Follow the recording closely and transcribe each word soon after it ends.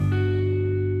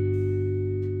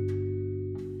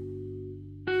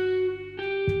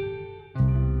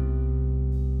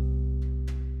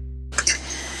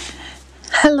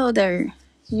Hello there,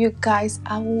 you guys,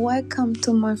 and welcome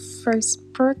to my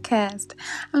first podcast.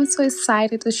 I'm so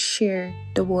excited to share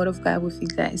the Word of God with you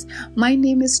guys. My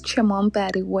name is Chemon. By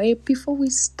the way, before we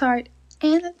start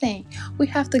anything, we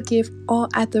have to give all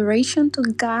adoration to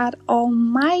God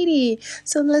Almighty.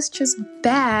 So let's just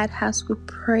bow as we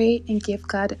pray and give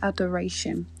God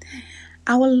adoration.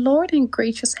 Our Lord and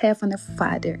gracious Heavenly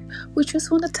Father, we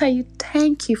just want to tell you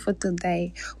thank you for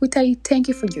today. We tell you thank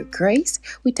you for your grace.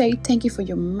 We tell you thank you for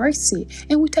your mercy.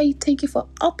 And we tell you thank you for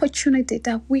opportunity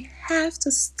that we have to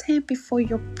stand before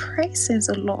your presence,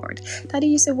 O Lord. That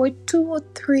you say where two or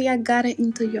three are gathered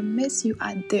into your midst, you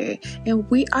are there. And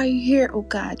we are here, oh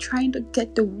God, trying to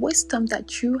get the wisdom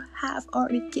that you have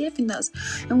already given us.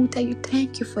 And we tell you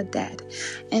thank you for that.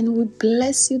 And we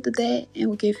bless you today and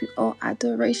we give you all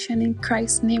adoration in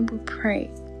Christ's name we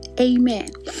pray. Amen.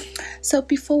 So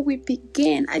before we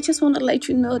begin, I just want to let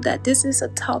you know that this is a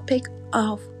topic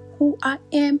of who I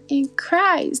am in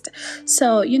Christ.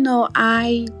 So,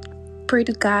 I pray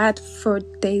to God for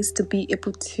days to be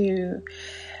able to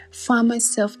find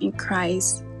myself in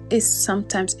Christ.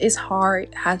 Sometimes it's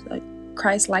hard as a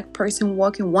Christ-like person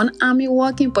walking, one army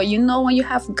walking, but when you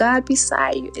have God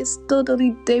beside you, it's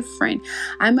totally different.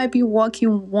 I might be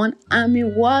walking one army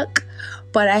walk,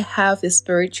 but I have a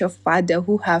spiritual father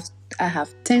I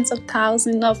have tens of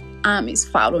thousands of armies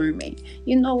following me.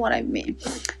 You know what I mean?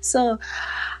 So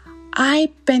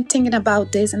I've been thinking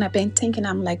about this, and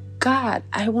I'm like, God,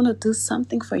 I want to do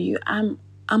something for you. I'm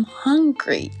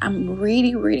hungry. I'm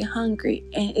really, really hungry.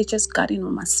 And it just got into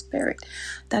my spirit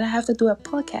that I have to do a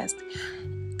podcast.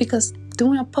 Because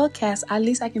doing a podcast, at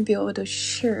least I can be able to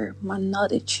share my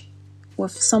knowledge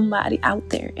with somebody out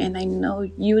there. And I know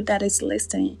you that is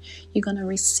listening, you're going to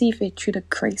receive it through the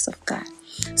grace of God.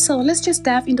 So let's just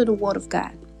dive into the Word of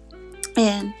God.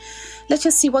 And let's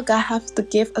just see what God has to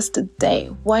give us today.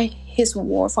 What His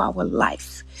word for our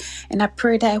life. And I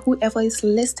pray that whoever is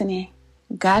listening,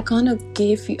 God gonna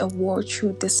give you a word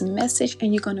through this message,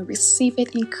 and you're gonna receive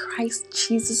it in Christ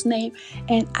Jesus' name.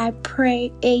 And I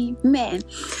pray, amen.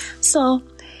 So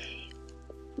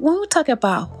when we talk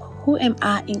about who am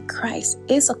I in Christ,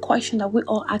 it's a question that we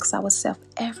all ask ourselves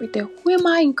every day. Who am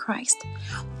I in Christ?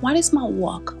 What is my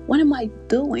walk? What am I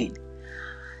doing?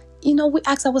 We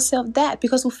ask ourselves that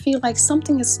because we feel like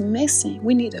something is missing.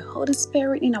 We need the Holy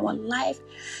Spirit in our life.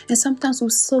 And sometimes we're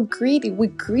so greedy.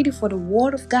 We're greedy for the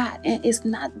Word of God, and it's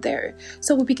not there.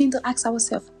 So we begin to ask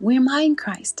ourselves, who am I in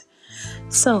Christ?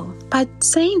 So by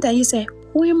saying that, you say,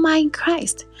 who am I in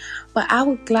Christ? But I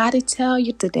would gladly tell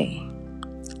you today,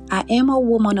 I am a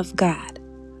woman of God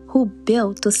who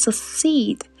built to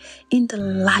succeed in the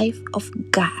life of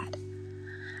God.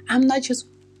 I'm not just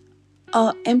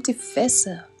an empty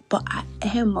vessel, but I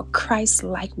am a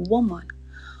Christ-like woman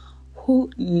who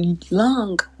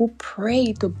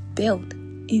pray to build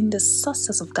in the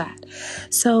success of God.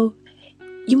 So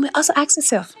you may also ask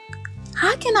yourself,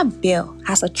 how can I build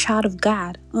as a child of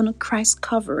God on a Christ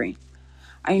covering?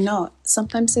 I know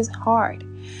sometimes it's hard.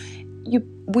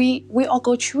 We all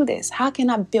go through this. How can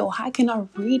I build? How can I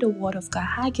read the Word of God?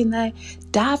 How can I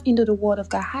dive into the Word of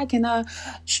God? How can I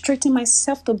strengthen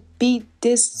myself to be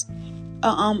this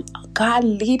God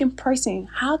leading person?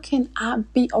 How can I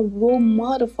be a role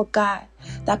model for God,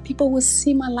 that people will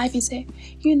see my life and say,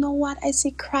 you know what, I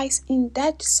see Christ in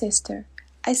that sister.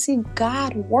 I see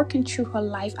God working through her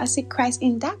life. I see Christ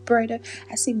in that brother.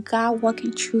 I see God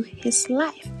working through his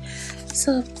life.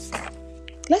 So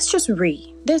let's just read.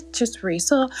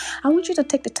 So I want you to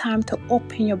take the time to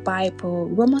open your Bible,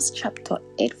 Romans chapter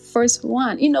 8, verse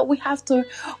 1. We have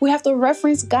to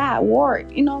reference God's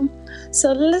word,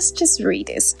 So let's just read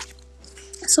this.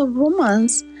 So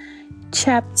Romans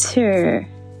chapter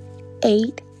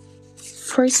 8,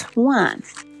 verse 1.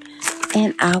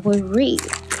 And I will read.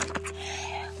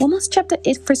 Romans chapter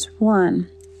 8, verse 1.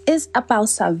 Is about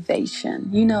salvation.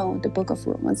 The book of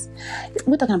Romans.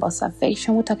 We're talking about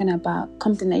salvation. We're talking about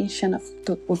combination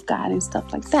with God and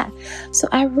stuff like that. So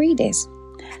I read this.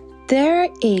 There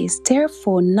is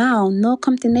therefore now no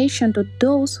condemnation to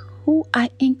those who are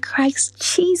in Christ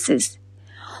Jesus,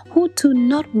 who do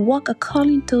not walk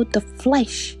according to the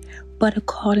flesh, but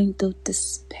according to the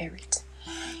Spirit.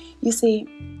 You see,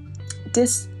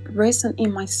 this resonates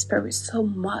in my spirit so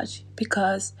much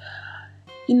because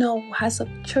as a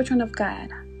children of God,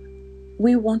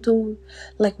 we want to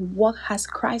walk as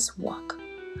Christ walk.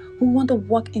 We want to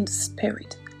walk in the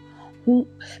Spirit.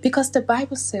 Because the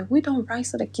Bible says we don't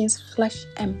wrestle against flesh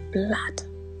and blood,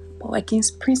 but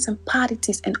against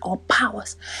principalities and all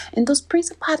powers. And those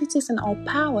principalities and all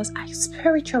powers are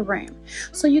spiritual realm.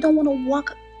 So you don't want to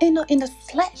walk in the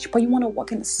flesh, but you want to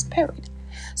walk in the Spirit.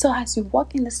 So as you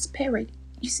walk in the Spirit,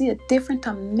 You see a different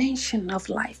dimension of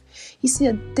life. You see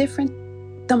a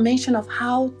different dimension of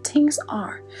how things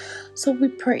are. So we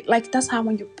pray, like that's how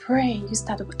when you pray, you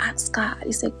start to ask God.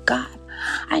 You say, God,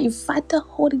 I invite the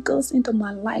Holy Ghost into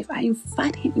my life. I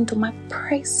invite Him into my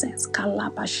presence.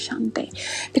 Kalabashande.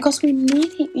 Because we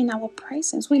need Him in our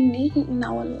presence. We need Him in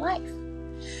our life.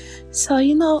 So,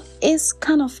 it's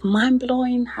kind of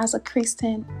mind-blowing as a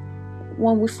Christian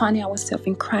when we find ourselves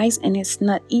in Christ, and it's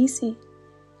not easy,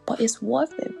 but it's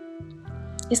worth it.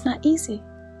 It's not easy.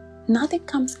 Nothing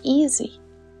comes easy.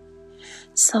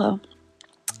 So,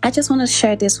 I just want to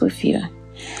share this with you.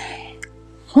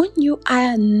 When you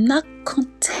are not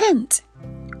content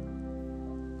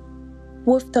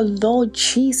with the Lord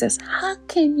Jesus, how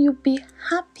can you be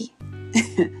happy?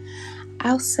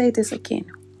 I'll say this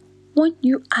again. When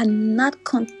you are not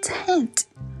content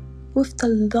with the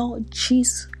Lord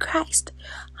Jesus Christ,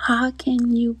 how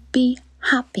can you be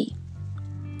happy?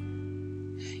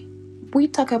 We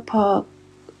talk about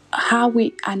how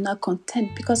we are not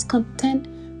content, because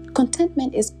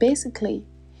contentment is basically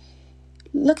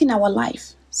looking at our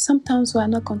life. Sometimes we are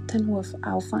not content with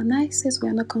our finances. We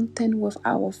are not content with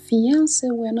our fiance.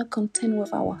 We are not content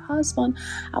with our husband.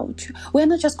 We are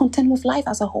not just content with life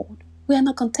as a whole. We are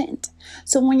not content.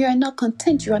 So when you are not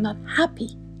content, you are not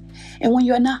happy. And when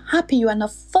you are not happy, you are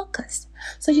not focused.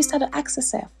 So you start to ask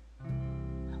yourself,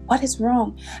 what is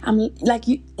wrong? I'm like,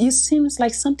 you seems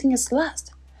like something is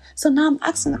lost. So now I'm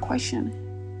asking the question,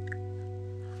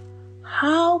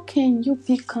 how can you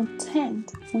be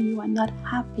content when you are not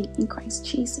happy in Christ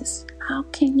Jesus? How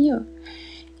can you?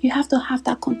 You have to have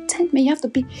that contentment. You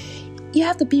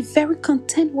have to be very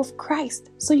content with Christ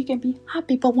so you can be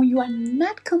happy. But when you are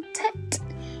not content,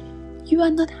 you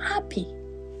are not happy.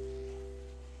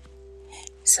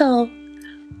 So,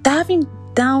 diving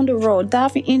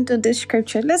into this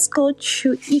scripture, let's go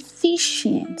to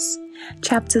Ephesians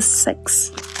chapter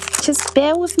 6. Just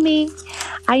bear with me.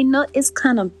 I know it's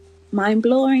kind of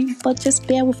mind-blowing, but just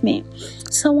bear with me.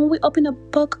 So when we open the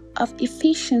book of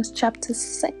Ephesians chapter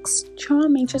 6,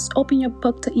 charming, just open your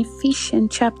book to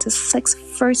Ephesians chapter 6,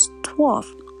 verse 12.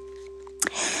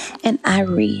 And I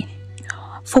read,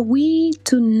 "For we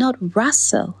do not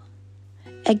wrestle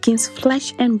against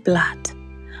flesh and blood,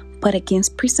 but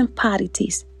against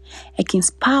principalities,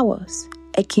 against powers,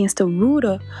 against the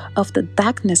ruler of the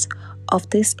darkness of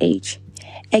this age,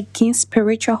 against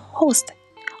spiritual hosts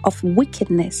of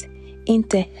wickedness in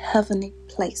the heavenly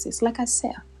places." Like I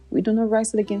said, we do not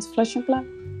wrestle against flesh and blood,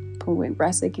 but we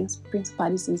wrestle against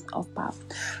principalities of power.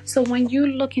 So when you're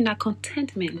looking at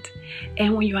contentment,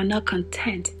 and when you are not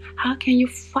content, how can you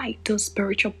fight those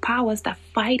spiritual powers that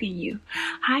fight in you?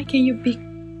 How can you be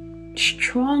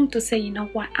strong to say, you know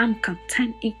what, I'm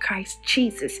content in Christ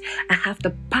Jesus. I have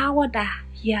the power that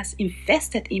He has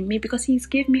invested in me because He's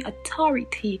given me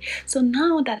authority. So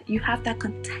now that you have that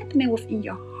contentment within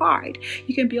your heart,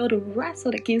 you can be able to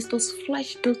wrestle against those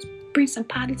flesh, those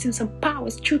principalities and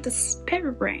powers through the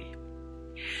spirit realm.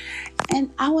 And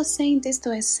I was saying this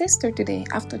to a sister today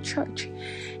after church,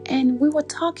 and we were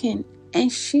talking,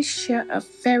 and she shared a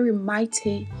very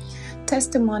mighty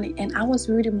testimony, and I was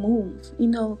really moved.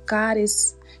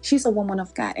 She's a woman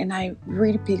of God, and I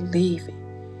really believe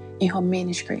in her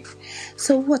ministry.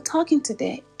 So we were talking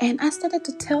today, and I started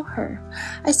to tell her,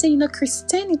 I said,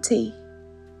 Christianity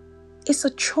is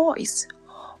a choice.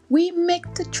 We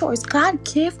make the choice. God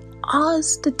gave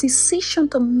us the decision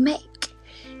to make.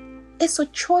 It's a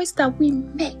choice that we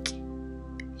make.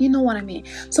 You know what I mean?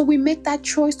 So we make that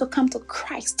choice to come to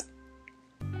Christ.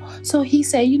 So He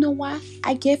said, you know what?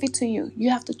 I gave it to you. You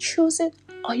have to choose it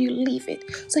or you leave it.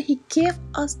 So He gave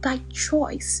us that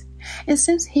choice. And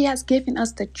since He has given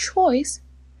us the choice,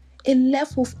 it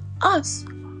left with us.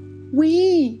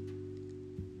 We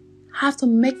have to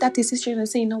make that decision and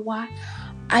say, you know what?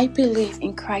 I believe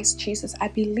in Christ Jesus. I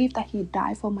believe that He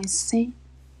died for my sin.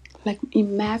 Like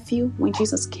in Matthew, when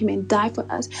Jesus came and died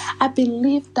for us. I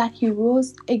believe that He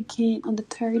rose again on the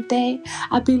third day.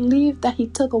 I believe that He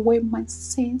took away my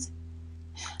sins.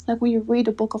 Like when you read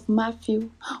the book of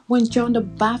Matthew, when John the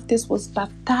Baptist was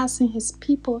baptizing his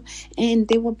people, and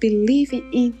they were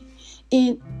believing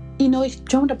in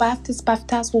John the Baptist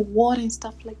baptized with water and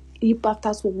stuff, like he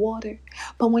baptized with water.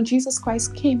 But when Jesus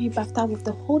Christ came, He baptized with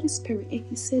the Holy Spirit. And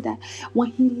He said that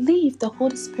when He leaves the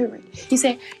Holy Spirit, He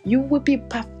said, you will be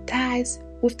baptized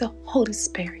with the Holy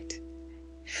Spirit.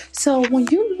 So when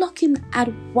you're looking at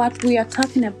what we are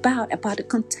talking about the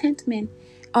contentment,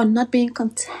 or not being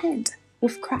content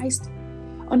with Christ,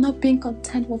 or not being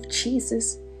content with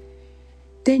Jesus,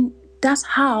 then that's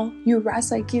how you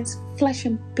rise against flesh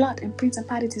and blood and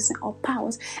principalities and all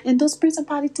powers. And those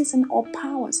principalities and all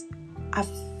powers are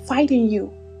fighting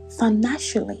you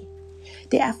financially.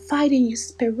 They are fighting you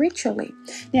spiritually.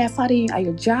 They are fighting you at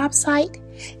your job site.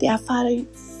 They are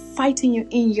fighting you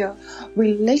in your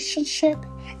relationship.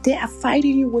 They are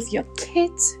fighting you with your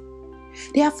kids.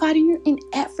 They are fighting you in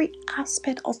every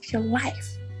aspect of your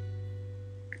life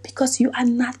because you are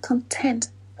not content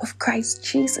with Christ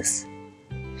Jesus.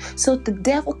 So the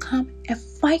devil come and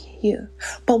fight you.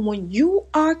 But when you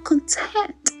are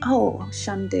content,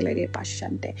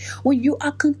 when you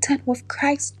are content with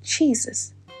Christ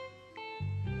Jesus,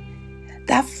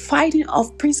 that fighting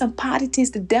of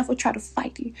principalities, the devil try to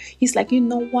fight you. He's like, you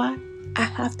know what? I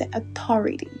have the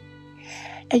authority.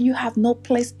 And you have no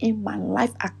place in my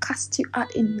life. I cast you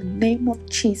out in the name of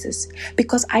Jesus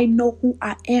because I know who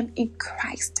I am in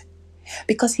Christ.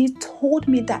 Because he told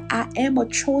me that I am a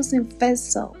chosen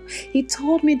vessel. He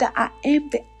told me that I am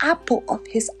the apple of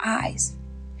his eyes.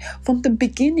 From the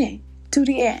beginning to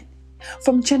the end.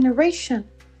 From generation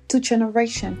to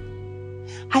generation.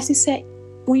 As he said,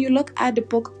 when you look at the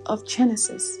book of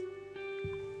Genesis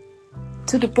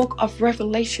to the book of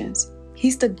Revelations,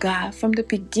 he's the God from the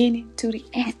beginning to the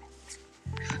end.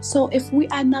 So if we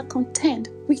are not content,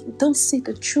 we don't see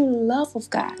the true love of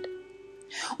God.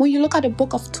 When you look at the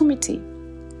book of Timothy,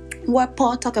 where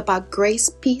Paul talked about grace,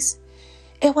 peace,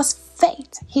 it was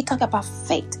faith. He talked about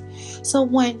faith. So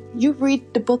when you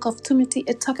read the book of Timothy,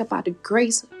 it talked about the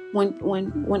grace when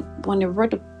they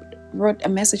wrote a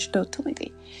message to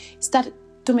Timothy. It started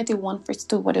Timothy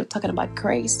 1:2, where they're talking about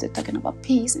grace, they're talking about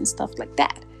peace and stuff like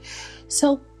that.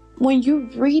 So when you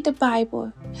read the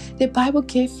Bible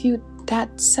gives you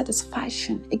that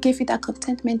satisfaction. It gives you that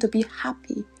contentment to be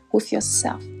happy with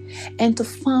yourself and to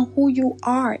find who you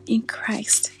are in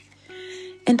Christ.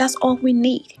 And that's all we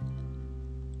need.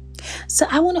 So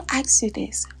I want to ask you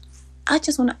this. I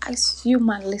just want to ask you,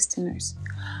 my listeners,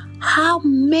 how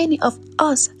many of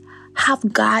us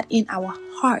have God in our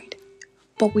heart,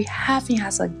 but we have him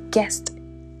as a guest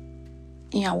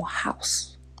in our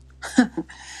house?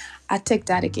 I take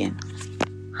that again.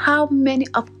 How many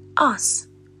of us,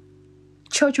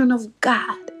 children of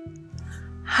God,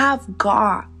 have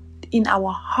God in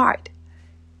our heart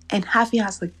and have him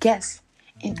as a guest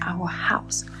in our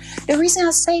house? The reason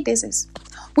I say this is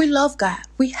we love God.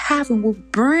 We have him. We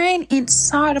burn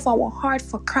inside of our heart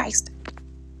for Christ.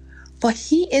 But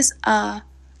he is a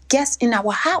guest in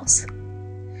our house.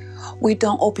 We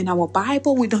don't open our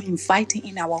Bible. We don't invite him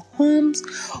in our homes.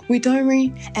 We don't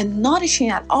acknowledge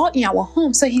him at all in our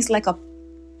home. So he's like a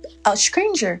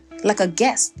stranger, like a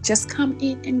guest, just come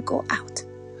in and go out.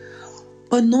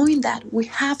 But knowing that we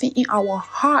have him in our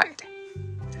heart,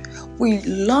 we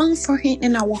long for him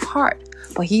in our heart,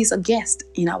 but he's a guest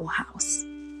in our house.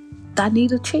 That need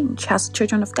to change as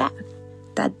children of God.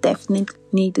 That definitely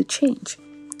need to change.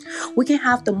 We can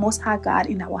have the Most High God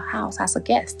in our house as a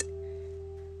guest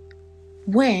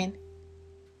when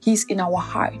he's in our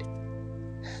heart.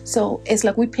 So it's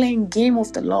like we're playing game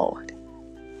of the Lord.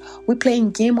 We're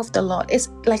playing game of the Lord. It's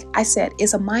like I said,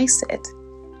 it's a mindset.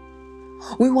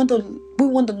 We want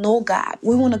to know God.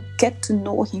 We want to get to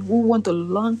know him. We want to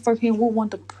learn from him. We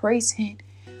want to praise him.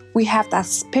 We have that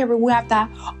spirit. We have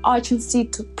that urgency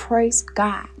to praise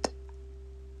God.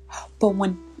 But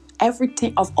when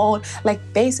everything of all, like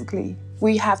basically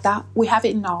we have it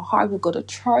in our heart. We go to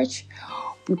church,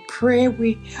 we pray,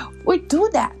 we do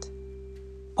that.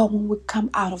 But when we come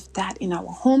out of that in our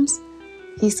homes,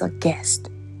 he's a guest.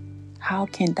 How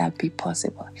can that be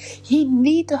possible? He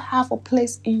need to have a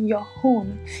place in your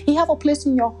home. He have a place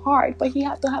in your heart, but he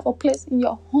have to have a place in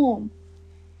your home.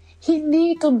 He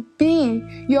need to be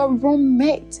your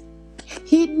roommate.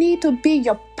 He need to be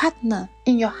your partner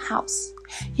in your house.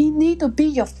 He need to be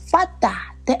your father,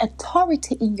 the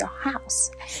authority in your house.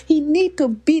 He need to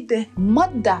be the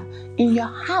mother in your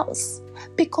house.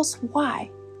 Because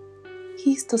why?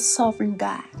 He's the sovereign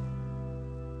God.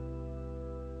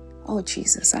 Oh,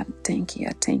 Jesus, I thank you.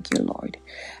 I thank you, Lord.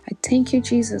 I thank you,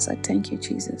 Jesus. I thank you,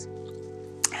 Jesus.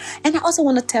 And I also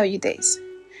want to tell you this.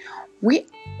 We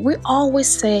always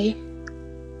say,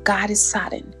 God is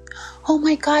saddened. Oh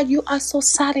my God, you are so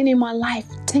saddened in my life.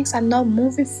 Things are not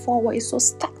moving forward. It's so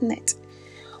stagnant.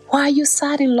 Why are you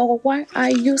saddened, Lord? Why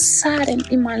are you saddened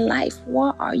in my life?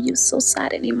 Why are you so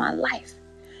saddened in my life?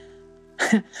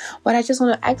 But I just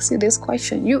want to ask you this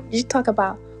question. You talk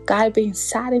about God being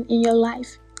saddened in your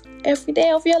life every day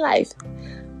of your life.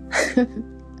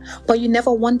 But you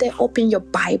never one day open your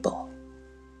Bible.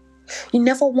 You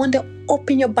never one day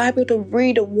open your Bible to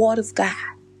read the word of God.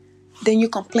 Then you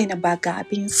complain about God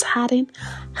being saddened.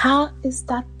 How is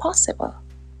that possible?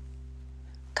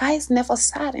 God is never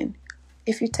saddened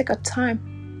if you take a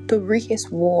time to read his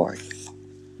word.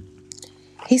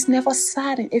 He's never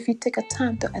saddened if you take a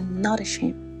time to acknowledge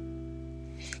him.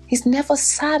 He's never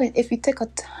saddened if you take a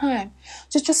time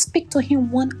to just speak to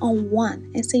him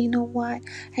one-on-one and say, you know what?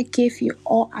 I give you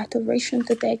all adoration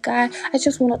today, God. I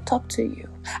just want to talk to you.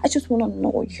 I just want to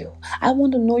know you. I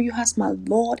want to know you as my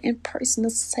Lord and personal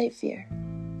Savior.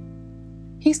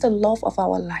 He's the love of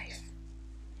our life.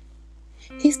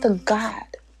 He's the God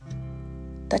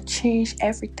that changed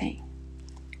everything.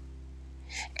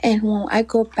 And when I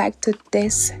go back to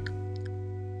this,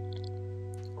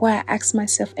 where I ask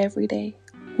myself every day,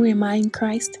 who am I in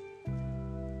Christ?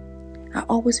 I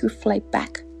always reflect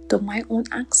back to my own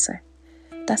answer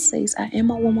that says, I am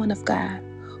a woman of God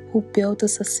who built to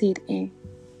succeed in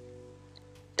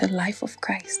the life of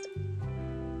Christ.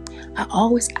 I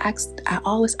always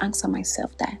answer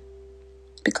myself that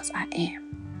because I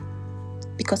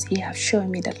am. Because he has shown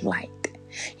me the light.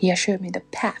 He has shown me the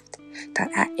path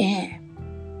that I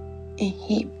am in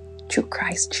him through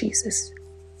Christ Jesus.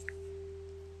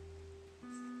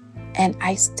 And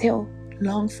I still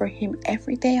long for him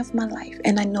every day of my life.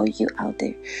 And I know you out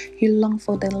there, you long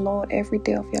for the Lord every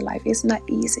day of your life. It's not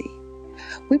easy.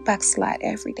 We backslide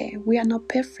every day. We are not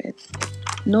perfect.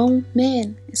 No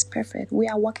man is perfect. We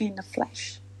are walking in the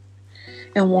flesh.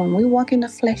 And when we walk in the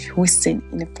flesh, we sin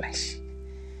in the flesh.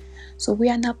 So we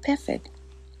are not perfect.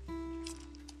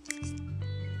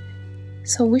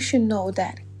 So we should know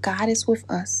that God is with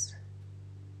us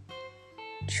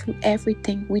through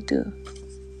everything we do.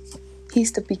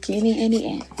 He's the beginning and the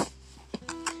end.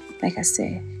 Like I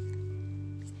said,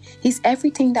 he's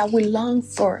everything that we long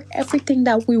for, everything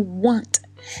that we want,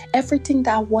 everything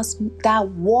that was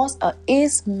or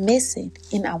is missing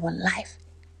in our life.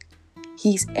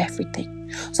 He's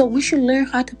everything. So we should learn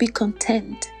how to be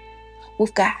content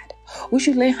with God. We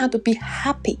should learn how to be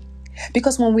happy,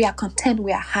 because when we are content,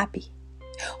 we are happy.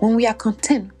 When we are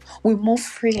content, we move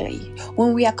freely.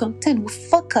 When we are content, we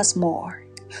focus more.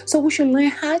 So we should learn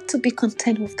how to be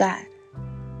content with God.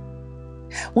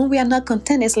 When we are not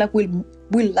content, it's like we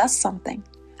lost something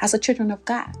as a children of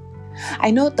God.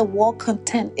 I know the word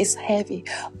content is heavy,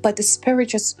 but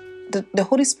the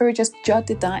Holy Spirit just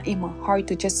jotted down in my heart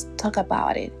to just talk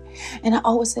about it. And I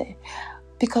always say,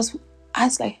 because I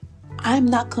was like, I'm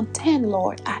not content,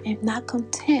 Lord. I am not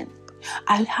content.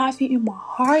 I have you in my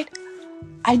heart.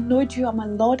 I know you are my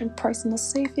Lord and personal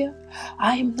Savior.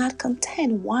 I am not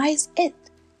content. Why is it?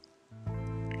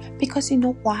 Because you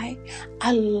know why?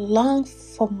 I long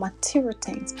for material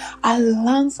things. I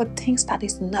long for things that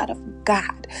is not of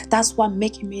God. That's what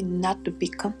making me not to be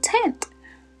content.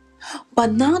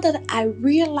 But now that I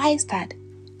realize that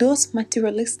those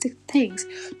materialistic things,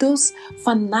 those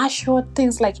financial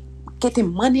things like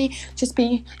getting money, just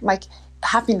being like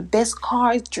having the best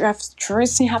cars,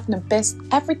 dressing, having the best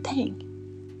everything,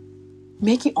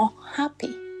 make you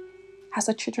unhappy as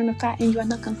a children of God, and you are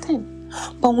not content.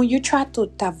 But when you try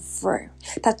to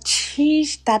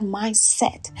change that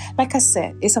mindset, like I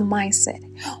said, it's a mindset.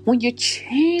 When you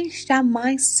change that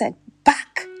mindset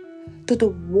back to the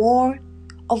word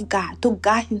of God, to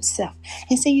God himself,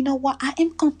 and say, you know what, I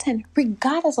am content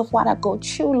regardless of what I go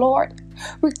through, Lord,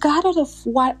 regardless of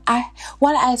what I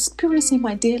experience in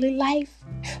my daily life,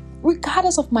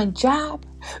 regardless of my job,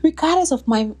 regardless of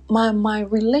my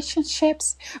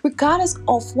relationships, regardless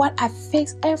of what I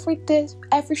face every day,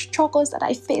 every struggles that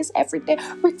I face every day,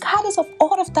 regardless of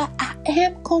all of that, I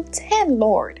am content,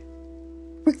 Lord.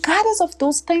 Regardless of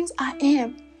those things, I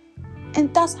am.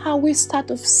 And that's how we start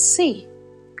to see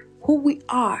who we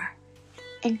are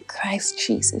in Christ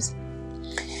Jesus.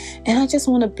 And I just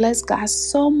want to bless God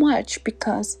so much,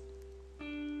 because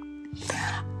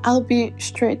I'll be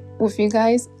straight with you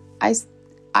guys.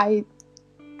 I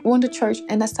went to church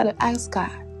and I started asking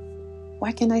God,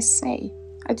 what can I say?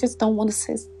 I just don't want to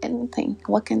say anything.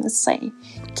 What can I say?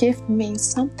 Give me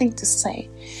something to say.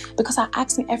 Because I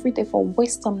asked him every day for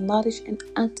wisdom, knowledge, and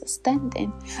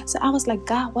understanding. So I was like,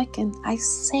 God, what can I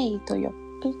say to your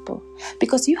people?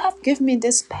 Because you have given me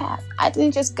this path. I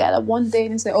didn't just get up one day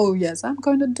and say, oh yes, I'm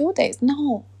going to do this.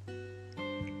 No.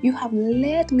 You have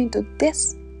led me to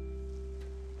this.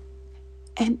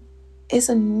 And it's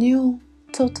a new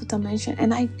total dimension.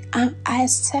 And I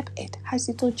accept it. As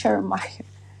you told Jeremiah.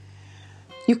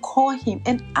 You call him,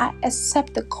 and I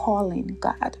accept the calling,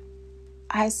 God.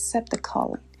 I accept the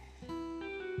calling.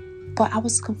 But I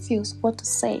was confused what to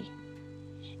say.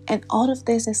 And all of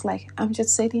this is like, I'm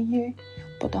just sitting here,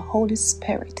 but the Holy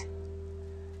Spirit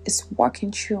is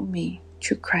working through me,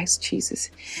 through Christ Jesus.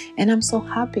 And I'm so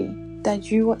happy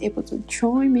that you were able to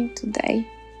join me today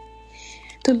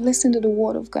to listen to the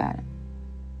Word of God,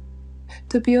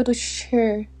 to be able to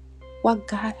share what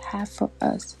God has for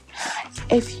us.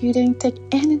 If you didn't take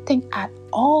anything out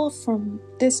all from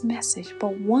this message,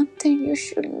 but one thing you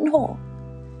should know,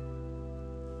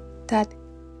 that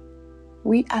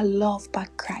we are loved by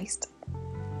Christ.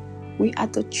 We are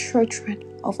the children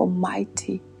of a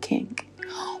mighty King.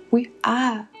 We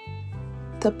are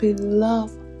the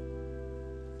beloved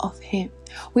of Him.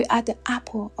 We are the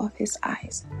apple of His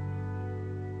eyes.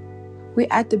 We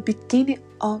are the beginning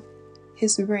of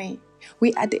His reign.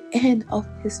 We are the end of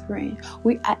His reign.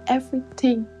 We are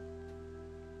everything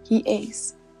He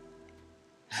is.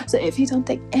 So if you don't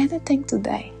take anything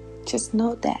today, just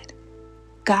know that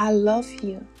God loves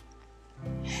you.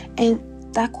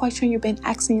 And that question you've been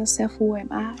asking yourself, who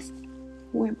am I?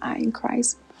 Who am I in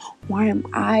Christ? Why am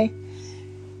I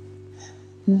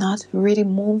not really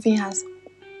moving as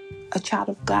a child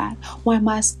of God? Why am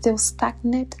I still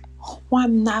stagnant? Why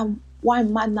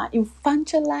am I not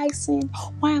evangelizing?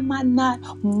 Why am I not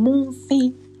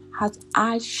moving as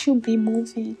I should be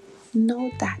moving?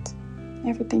 Know that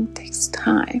everything takes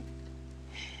time.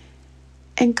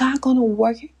 And God gonna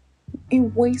work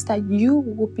in ways that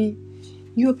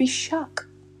you'll be shocked.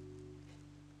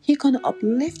 He's gonna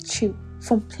uplift you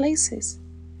from places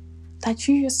that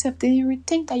you yourself didn't even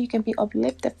think that you can be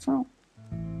uplifted from.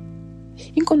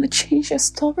 He's gonna change your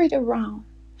story around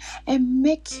and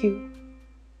make you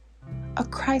a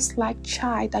Christ-like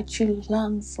child that you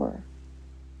long for.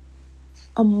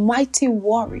 A mighty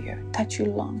warrior that you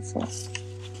long for.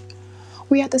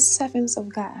 We are the servants of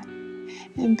God.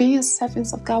 And being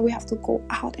servants of God, we have to go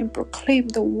out and proclaim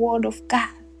the word of God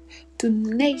to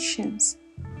nations.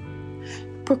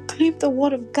 Proclaim the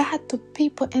word of God to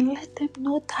people and let them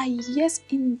know that yes,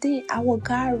 indeed, our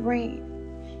God reigns.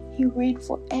 He reigns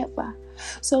forever.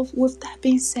 So with that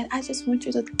being said, I just want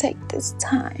you to take this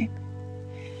time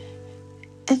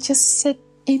and just sit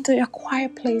into your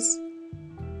quiet place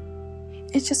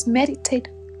and just meditate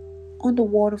on the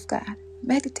word of God.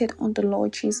 Meditate on the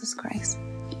Lord Jesus Christ.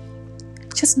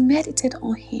 Just meditate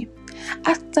on Him.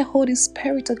 Ask the Holy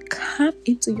Spirit to come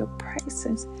into your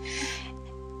presence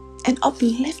and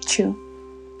uplift you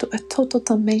to a total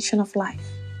dimension of life.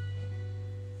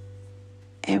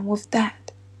 And with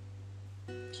that,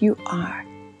 you are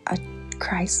a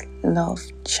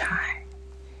Christ-loved child.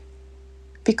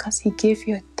 Because He gave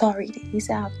you authority. He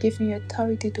said, I've given you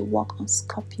authority to walk on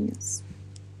scorpions.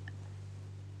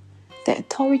 The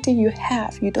authority you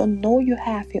have, you don't know you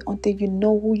have it until you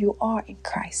know who you are in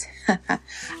Christ.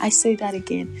 I say that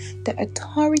again. The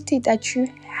authority that you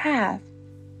have,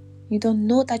 you don't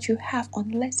know that you have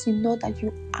unless you know that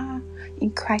you are in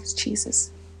Christ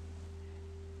Jesus.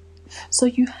 So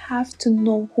you have to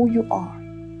know who you are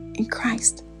in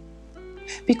Christ.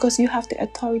 Because you have the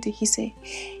authority. He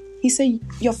said,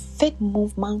 your faith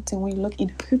moves mountain. When you look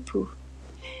in Hebrew,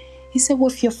 He said,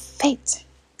 with your faith,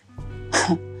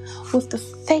 with the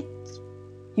faith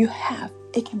you have,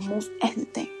 it can move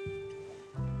anything.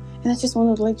 And I just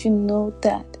want to let you know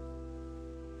that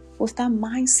with that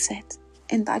mindset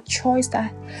and that choice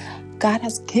that God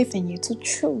has given you to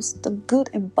choose the good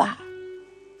and bad,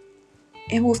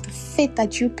 and with the faith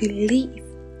that you believe,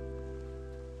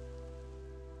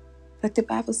 like the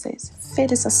Bible says,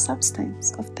 faith is a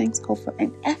substance of things hoped for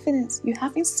and evidence you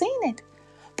haven't seen it,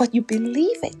 but you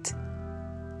believe it.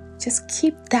 Just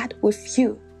keep that with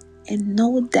you and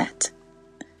know that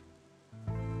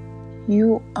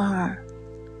you are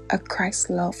a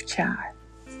Christ-loved child.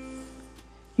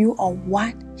 You are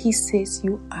what He says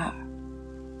you are.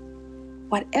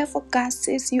 Whatever God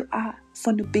says you are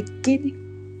from the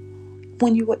beginning,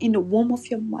 when you were in the womb of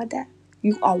your mother,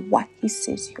 you are what He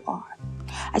says you are.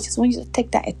 I just want you to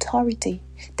take that authority,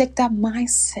 take that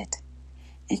mindset,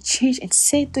 and change and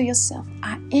say to yourself,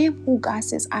 I am who God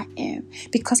says I am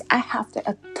because I have the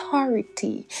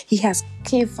authority He has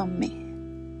given me.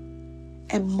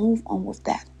 And move on with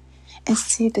that and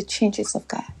see the changes of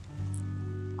God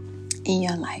in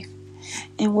your life.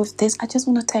 And with this, I just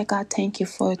want to tell God, thank you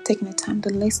for taking the time to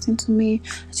listen to me.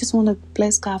 I just want to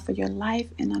bless God for your life.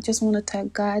 And I just want to tell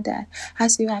God that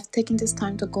as you have taken this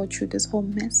time to go through this whole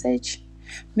message,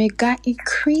 may God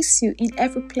increase you in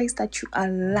every place that you are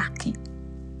lacking.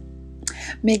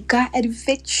 May God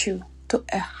elevate you to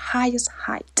a highest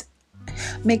height.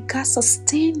 May God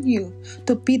sustain you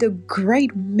to be the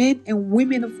great men and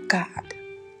women of God.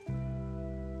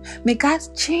 May God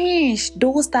change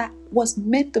those that was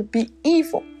meant to be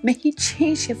evil. May He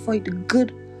change it for the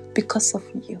good because of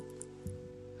you.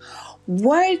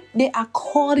 Where they are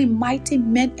calling mighty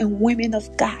men and women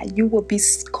of God, you will be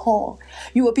called.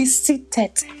 You will be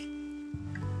seated.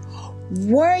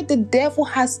 Where the devil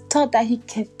has thought that he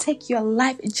can take your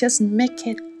life and just make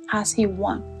it as he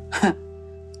wants,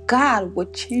 God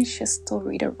will change your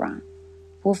story around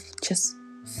with just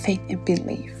faith and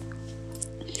belief.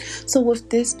 So with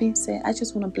this being said, I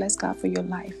just want to bless God for your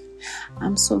life.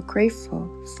 I'm so grateful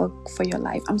for your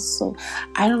life.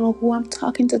 I don't know who I'm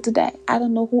talking to today. I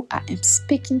don't know who I am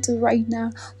speaking to right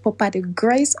now. But by the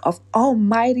grace of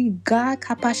Almighty God,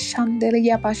 I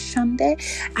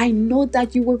know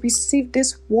that you will receive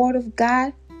this word of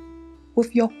God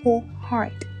with your whole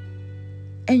heart.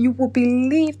 And you will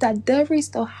believe that there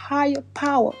is a higher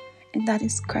power, and that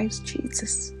is Christ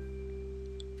Jesus.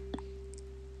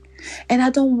 And I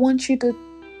don't want you to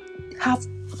have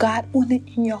God only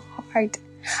in your heart.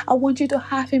 I want you to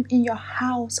have Him in your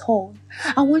household.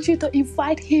 I want you to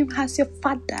invite Him as your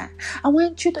father. I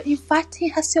want you to invite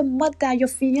Him as your mother, your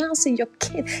fiancé, your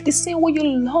kid. The same way you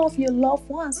love your loved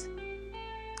ones.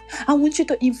 I want you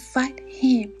to invite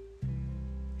Him,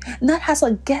 not as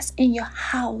a guest in your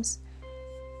house,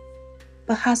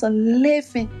 but as a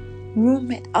living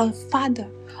roommate, or father,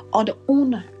 or the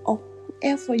owner, or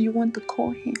whoever you want to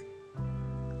call Him.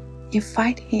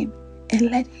 Invite Him and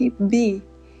let Him be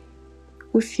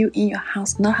with you in your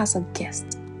house, not as a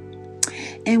guest.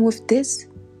 And with this,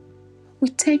 we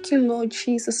thank you, Lord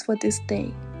Jesus, for this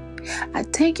day. I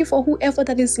thank you for whoever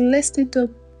that is listening to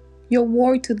your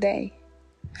word today.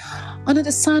 Under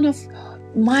the sound of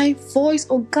my voice,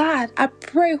 oh God, I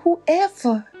pray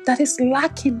whoever that is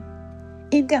lacking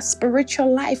in their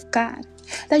spiritual life, God,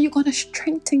 that you're going to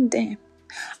strengthen them.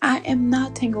 I am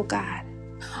nothing, oh God,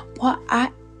 but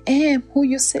I am who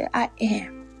you say I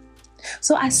am.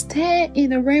 So I stand in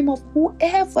the realm of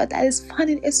whoever that is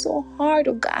finding it so hard,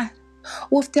 oh God,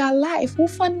 with their life, who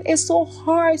find it so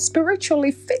hard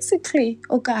spiritually, physically,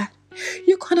 oh God.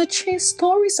 You're going to change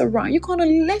stories around. You're going to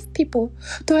lift people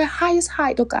to the highest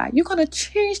height, oh God. You're going to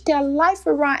change their life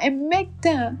around and make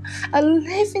them a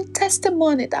living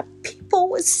testimony that people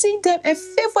will see them and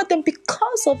favor them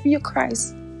because of you,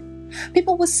 Christ.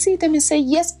 People will see them and say,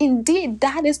 yes, indeed,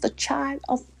 that is the child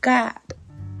of God.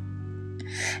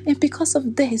 And because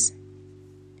of this,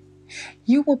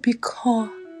 you will be called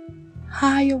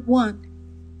Higher One,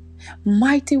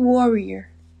 Mighty Warrior.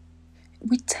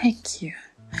 We thank you.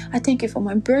 I thank you for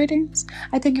my burdens.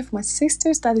 I thank you for my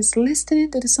sisters that is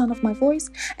listening to the sound of my voice.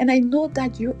 And I know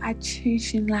that you are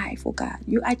changing life, oh God.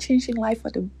 You are changing life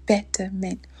for the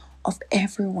betterment of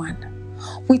everyone.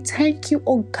 We thank you,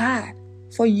 oh God,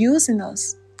 for using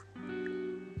us.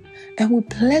 And we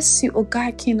bless you, oh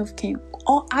God, King of Kings.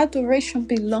 All adoration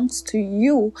belongs to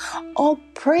you. All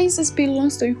praises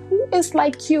belongs to you. Who is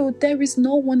like you? There is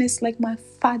no one is like my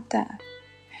Father.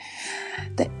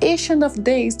 The Ancient of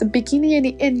Days, the beginning and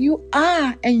the end, you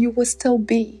are and you will still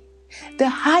be. The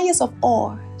highest of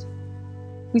all.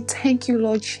 We thank you,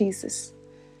 Lord Jesus.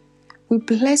 We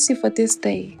bless you for this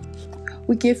day.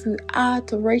 We give you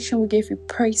adoration. We give you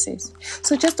praises.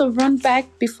 So just to run back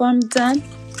before I'm done,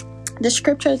 the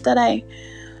scripture that I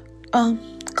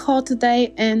called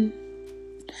today, and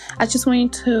I just want you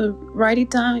to write it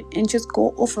down and just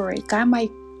go over it. God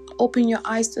might open your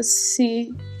eyes to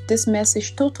see this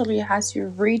message totally as you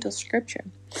read the scripture.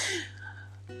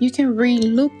 You can read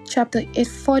Luke chapter 8,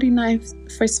 49,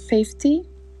 verse 50.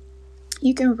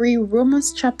 You can read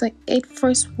Romans chapter 8,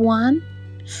 verse 1.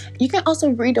 You can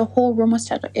also read the whole Romans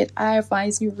chapter 8. I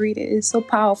advise you read it. It's so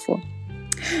powerful.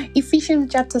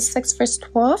 Ephesians chapter 6, verse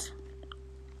 12.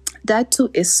 That too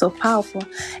is so powerful.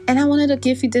 And I wanted to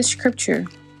give you this scripture.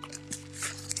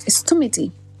 It's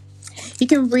Timothy. You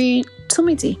can read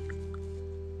Timothy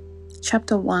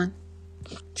chapter 1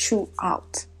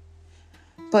 throughout.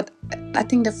 But I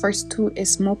think the first two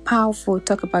is more powerful.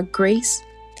 Talk about grace.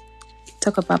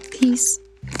 Talk about peace.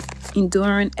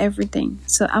 Enduring everything.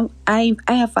 So I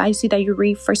advise you that you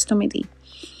read 1 Timothy.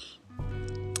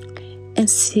 And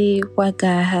see what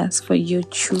God has for you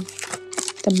through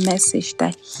the message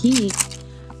that He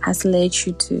has led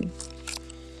you to.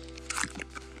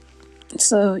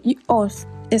 So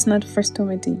it's not 1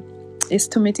 Timothy. It's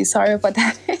Timothy. Sorry about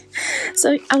that.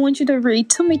 So I want you to read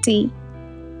Timothy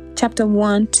chapter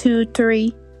 1, 2,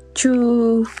 3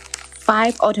 through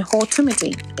 5, or the whole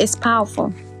Timothy. It's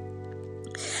powerful.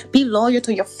 Be loyal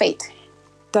to your faith.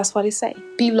 That's what it says.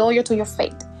 Be loyal to your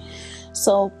faith.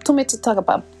 So Timothy talk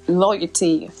about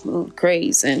loyalty,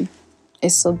 grace, and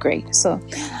it's so great. So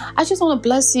I just want to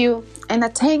bless you, and I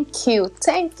thank you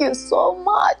so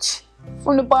much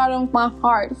from the bottom of my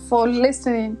heart for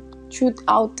listening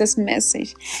throughout this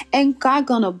message. And God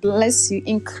gonna bless you,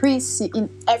 increase you in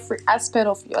every aspect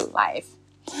of your life.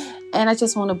 And I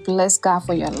just want to bless God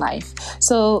for your life.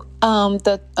 So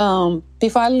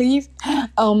before I leave,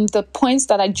 the points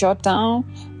that I jot down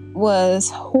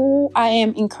was who I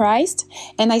am in Christ.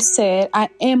 And I said, I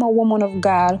am a woman of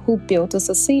God who built to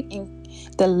succeed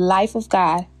the life of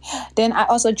God. Then I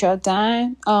also jot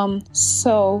down,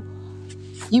 so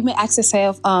you may ask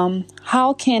yourself,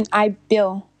 how can I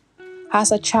build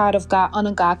as a child of God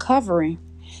under God covering?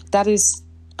 That is,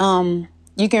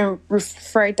 you can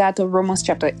refer that to Romans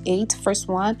chapter 8, verse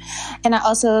 1. And I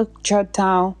also jot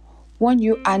down, when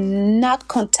you are not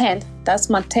content, that's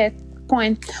my third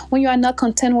point. When you are not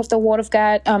content with the word of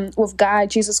God, with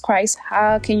God, Jesus Christ,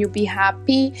 how can you be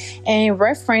happy? And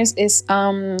reference is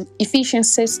Ephesians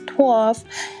 6:12.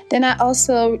 Then I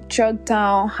also jot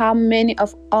down, how many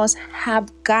of us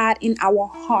have God in our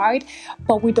heart,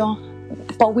 but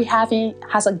we have him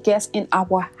as a guest in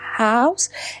our house.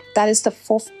 That is the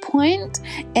fourth point.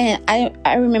 And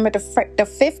I remember the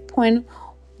fifth point.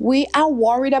 We are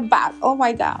worried about, oh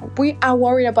my God, we are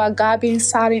worried about God being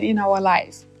silent in our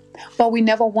life, but we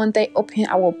never one day open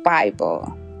our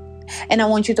Bible. And I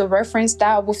want you to reference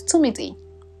that with Timothy.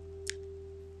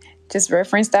 Just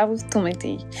reference that with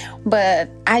Timothy.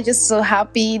 But I just so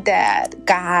happy that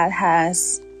God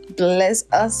has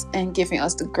blessed us and giving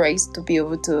us the grace to be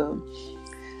able to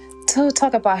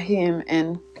talk about him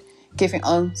and giving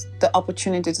us the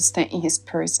opportunity to stand in his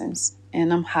presence.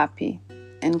 And I'm happy.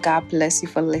 And God bless you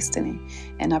for listening.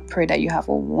 And I pray that you have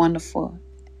a wonderful,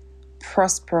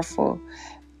 prosperful,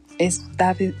 if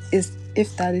that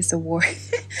is a word,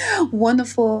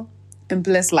 wonderful and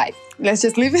blessed life. Let's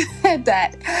just leave it at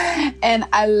that. And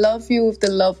I love you with the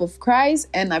love of Christ.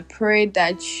 And I pray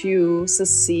that you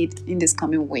succeed in this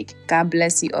coming week. God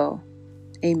bless you all.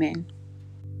 Amen.